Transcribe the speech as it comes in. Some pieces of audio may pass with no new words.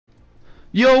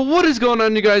Yo, what is going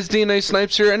on, you guys? DNA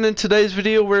Snipes here, and in today's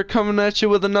video we're coming at you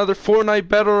with another Fortnite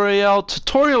Battle Royale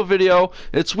tutorial video.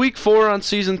 It's week 4 on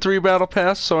Season 3 Battle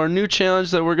Pass, so our new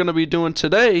challenge that we're going to be doing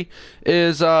today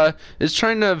is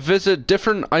trying to visit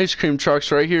different ice cream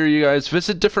trucks right here, you guys.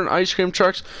 Visit different ice cream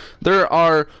trucks. There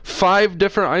are 5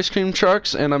 different ice cream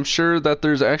trucks, and I'm sure that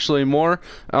there's actually more.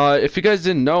 If you guys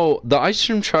didn't know, the ice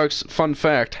cream trucks, fun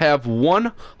fact, have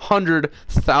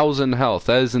 100,000 health.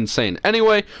 That is insane.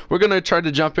 Anyway, we're going to try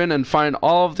to jump in and find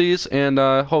all of these, and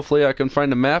hopefully I can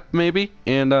find a map maybe,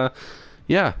 and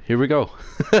yeah, here we go.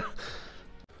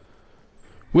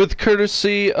 With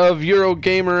courtesy of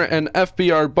Eurogamer and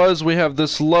FBR Buzz, we have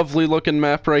this lovely looking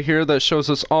map right here that shows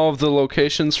us all of the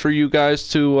locations for you guys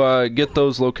to get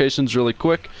those locations really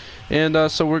quick,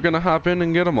 and so we're gonna hop in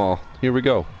and get them all. Here we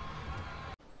go.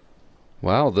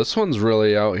 Wow, this one's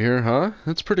really out here, huh?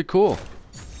 That's pretty cool.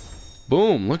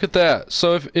 Boom, look at that.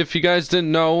 So if you guys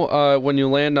didn't know, when you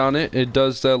land on it, it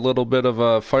does that little bit of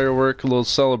a firework, little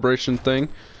celebration thing.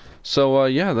 So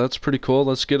yeah, that's pretty cool.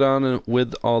 Let's get on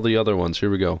with all the other ones. Here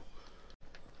we go.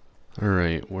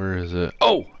 Alright, where is it?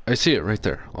 Oh, I see it right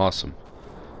there. Awesome.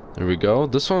 There we go.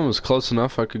 This one was close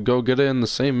enough I could go get it in the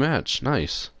same match.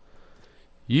 Nice.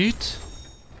 Yeet.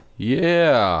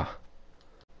 Yeah.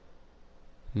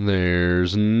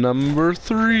 There's number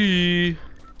 3.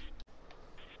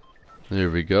 There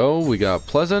we go. We got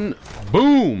Pleasant.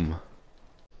 Boom!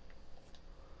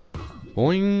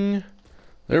 Boing.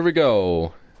 There we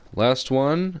go. Last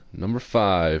one. Number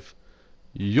 5.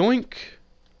 Yoink!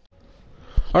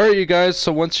 Alright, you guys,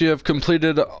 so once you have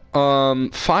completed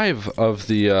 5 of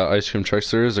the ice cream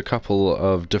trucks, there is a couple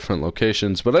of different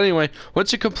locations. But anyway,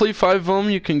 once you complete 5 of them,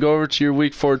 you can go over to your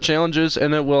week 4 challenges,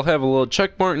 and it will have a little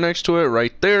check mark next to it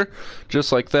right there,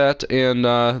 just like that. And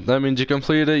that means you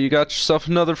completed it. You got yourself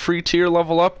another free tier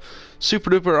level up.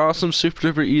 Super duper awesome, super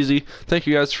duper easy. Thank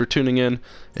you guys for tuning in,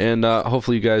 and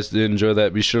hopefully you guys did enjoy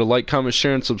that. Be sure to like, comment,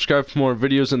 share, and subscribe for more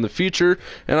videos in the future,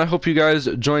 and I hope you guys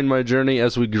join my journey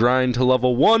as we grind to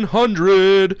level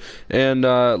 100 and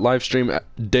live stream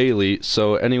daily.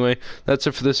 So anyway, that's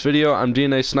it for this video. I'm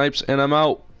DNA Snipes, and I'm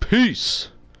out. Peace!